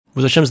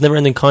With Hashem's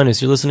never-ending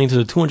kindness, you're listening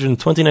to the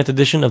 229th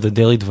edition of the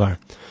Daily Dvar.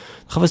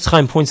 Chafetz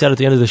Chaim points out at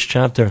the end of this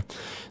chapter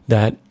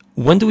that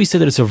when do we say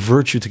that it's a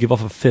virtue to give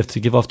off a fifth,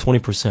 to give off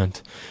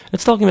 20%?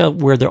 It's talking about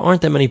where there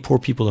aren't that many poor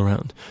people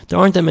around. There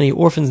aren't that many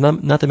orphans,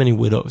 not that many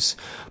widows.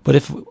 But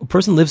if a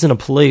person lives in a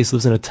place,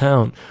 lives in a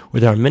town where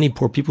there are many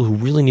poor people who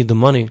really need the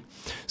money,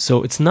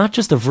 so it's not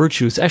just a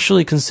virtue, it's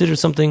actually considered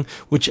something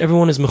which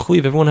everyone is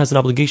mechuyev, everyone has an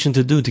obligation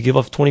to do, to give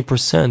off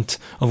 20%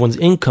 of one's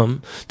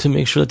income to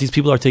make sure that these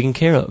people are taken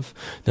care of.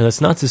 Now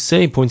that's not to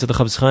say, points out the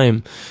Chafetz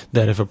Chaim,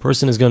 that if a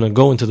person is going to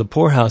go into the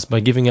poorhouse by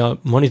giving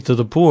out money to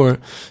the poor,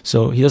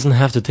 so he doesn't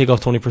have to take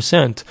off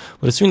 20%,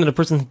 but assuming that a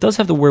person does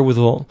have the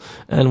wherewithal,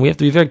 and we have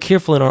to be very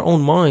careful in our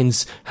own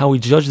minds how we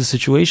judge the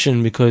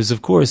situation, because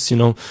of course,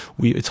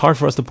 it's hard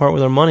for us to part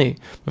with our money.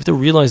 We have to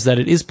realize that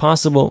it is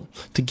possible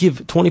to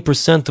give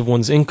 20% of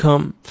one's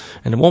income,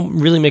 and it won't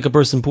really make a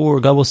person poor.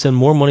 God will send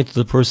more money to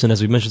the person,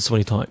 as we mentioned so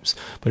many times.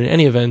 But in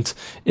any event,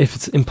 if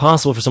it's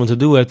impossible for someone to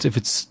do it, if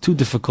it's too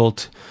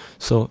difficult,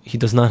 so he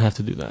does not have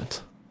to do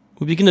that.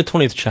 We begin the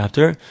 20th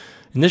chapter.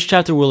 In this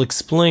chapter, we'll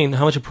explain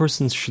how much a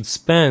person should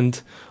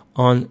spend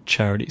on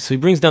charity. So he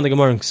brings down the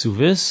Gemara in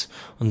Ksuvis,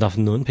 on Daf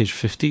Nun, page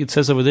 50. It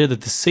says over there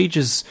that the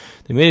sages,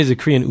 they made a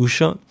decree in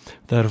Usha,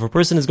 that if a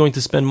person is going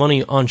to spend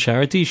money on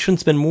charity, he shouldn't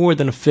spend more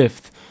than a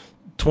fifth,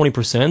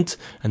 20%,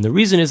 and the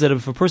reason is that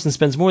if a person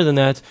spends more than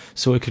that,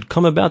 so it could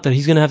come about that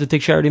he's going to have to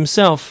take charity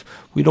himself.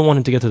 We don't want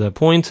him to get to that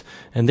point,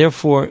 and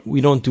therefore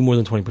we don't do more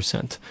than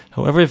 20%.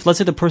 However, if let's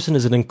say the person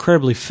is an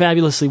incredibly,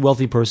 fabulously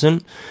wealthy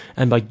person,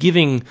 and by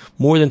giving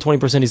more than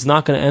 20%, he's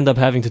not going to end up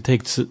having to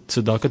take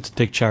tzedakah, to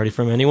take charity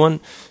from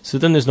anyone, so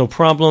then there's no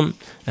problem,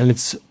 and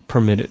it's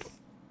permitted.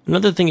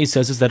 Another thing he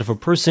says is that if a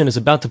person is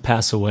about to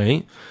pass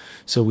away,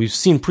 so we've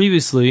seen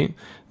previously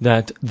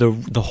that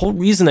the whole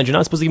reason that you're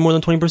not supposed to give more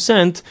than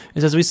 20%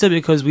 is, as we said,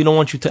 because we don't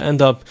want you to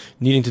end up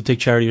needing to take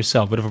charity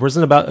yourself. But if a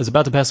person is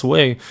about to pass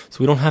away, so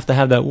we don't have to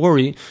have that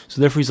worry, so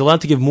therefore he's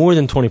allowed to give more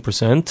than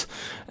 20%.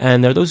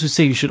 And there are those who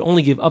say you should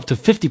only give up to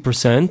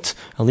 50%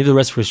 and leave the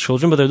rest for his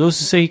children, but there are those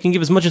who say he can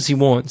give as much as he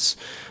wants.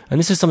 And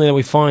this is something that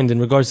we find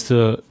in regards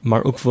to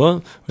Mar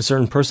Ukva, a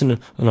certain person, an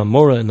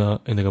Amora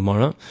in the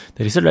Gemara,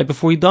 that he said right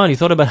before he died, he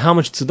thought about how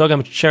much tzedakah, how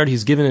much charity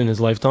he's given in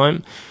his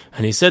lifetime,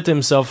 and he said to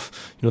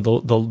himself,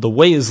 the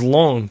way is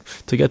long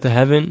to get to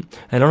heaven,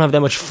 and I don't have that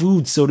much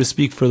food, so to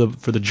speak, for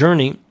the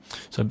journey,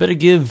 so I better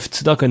give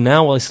tzedakah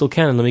now while I still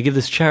can, and let me give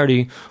this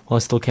charity while I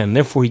still can. And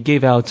therefore he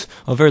gave out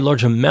a very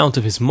large amount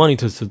of his money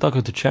to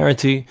tzedakah, to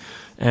charity,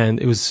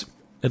 and it was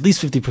at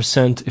least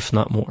 50%, if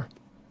not more.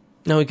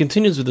 Now he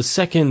continues with the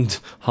second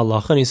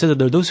halacha, and he said that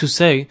there are those who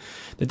say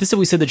that this is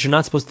we said that you're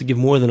not supposed to give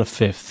more than a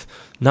fifth,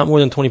 not more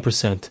than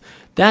 20%.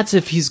 That's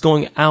if he's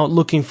going out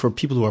looking for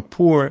people who are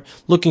poor,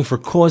 looking for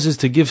causes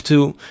to give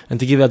to, and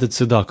to give out the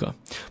tzedakah.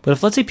 But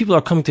if let's say people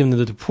are coming to him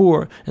that they're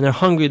poor, and they're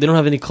hungry, they don't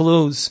have any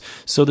clothes,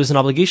 so there's an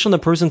obligation on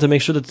the person to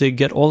make sure that they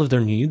get all of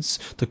their needs,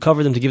 to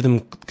cover them, to give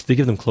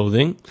them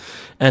clothing,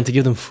 and to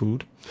give them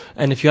food.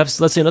 And if you have,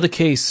 let's say, another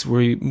case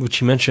which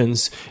he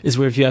mentions is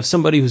where if you have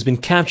somebody who's been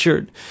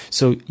captured,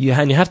 so you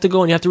have to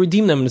go and you have to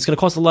redeem them, and it's going to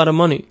cost a lot of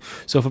money.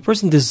 So if a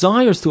person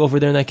desires to over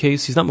there in that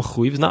case, he's not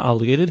mechuyev, he's not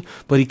obligated,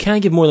 but he can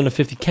give more than a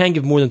fifth, he can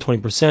give more than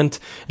 20%, and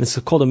it's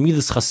called a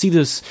midas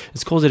chasidus.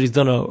 It's called that he's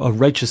done a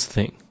righteous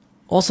thing.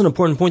 Also, an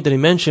important point that he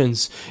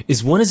mentions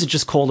is, when is it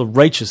just called a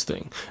righteous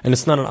thing and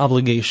it's not an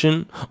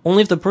obligation?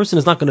 Only if the person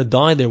is not going to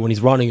die there when he's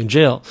rotting in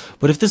jail.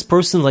 But if this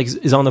person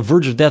is on the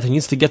verge of death and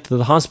needs to get to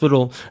the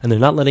hospital and they're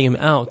not letting him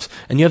out,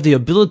 and you have the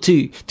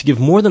ability to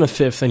give more than a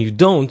fifth and you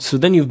don't, so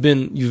then you've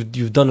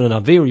done an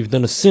aveir, you've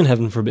done a sin,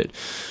 heaven forbid,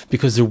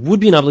 because there would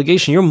be an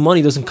obligation. Your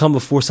money doesn't come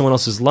before someone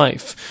else's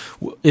life.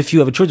 If you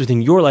have a choice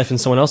between your life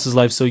and someone else's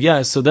life, so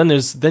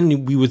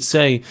then we would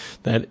say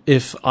that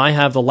if I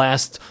have the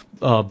last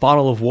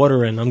bottle of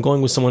water and I'm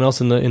going with someone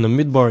else in the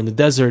midbar, in the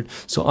desert,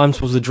 so I'm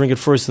supposed to drink it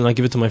first and I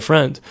give it to my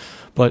friend.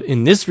 But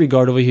in this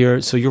regard over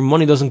here, so your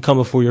money doesn't come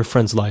before your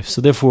friend's life.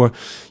 So therefore,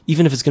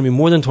 even if it's going to be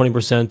more than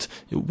 20%,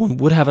 one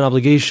would have an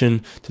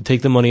obligation to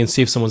take the money and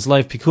save someone's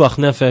life. Pikuach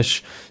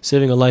nefesh,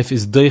 saving a life,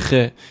 is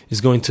doiche,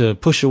 is going to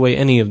push away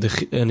any of the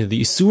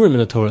isurim in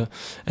the Torah,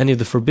 any of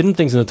the forbidden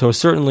things in the Torah.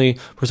 Certainly,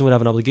 a person would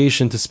have an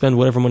obligation to spend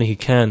whatever money he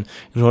can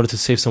in order to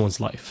save someone's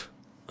life.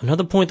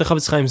 Another point that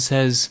Chafetz Chaim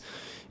says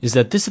is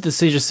that this, that the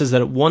sages says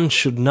that one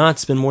should not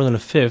spend more than a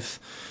fifth.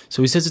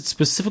 So he says it's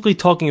specifically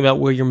talking about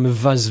where you're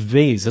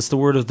mevazvez. That's the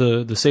word of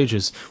the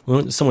sages.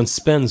 When someone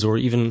spends, or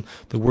even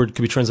the word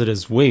could be translated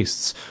as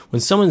wastes. When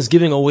someone is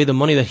giving away the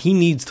money that he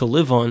needs to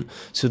live on,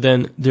 so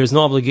then there's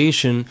no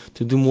obligation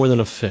to do more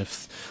than a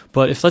fifth.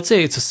 But if, let's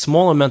say, it's a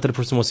small amount that a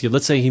person wants to give,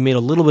 let's say he made a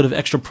little bit of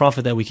extra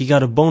profit that week, he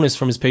got a bonus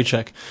from his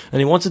paycheck,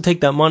 and he wants to take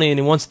that money and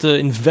he wants to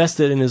invest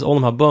it in his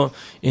olam haba,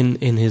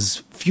 in his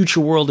future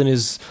world, in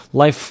his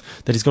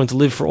life that he's going to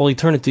live for all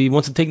eternity. He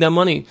wants to take that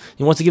money,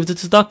 he wants to give it to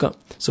tzedakah.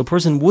 So a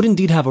person would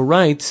indeed have a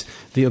right,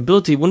 the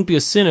ability, it wouldn't be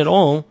a sin at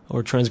all,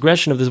 or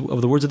transgression of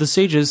the words of the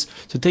sages,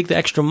 to take the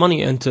extra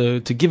money and to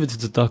give it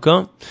to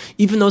tzedakah,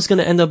 even though it's going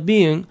to end up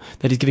being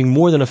that he's giving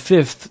more than a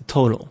fifth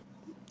total.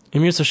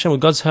 Emir Hashem,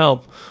 with God's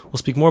help, we'll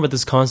speak more about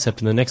this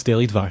concept in the next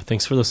Daily Dvar.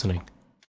 Thanks for listening.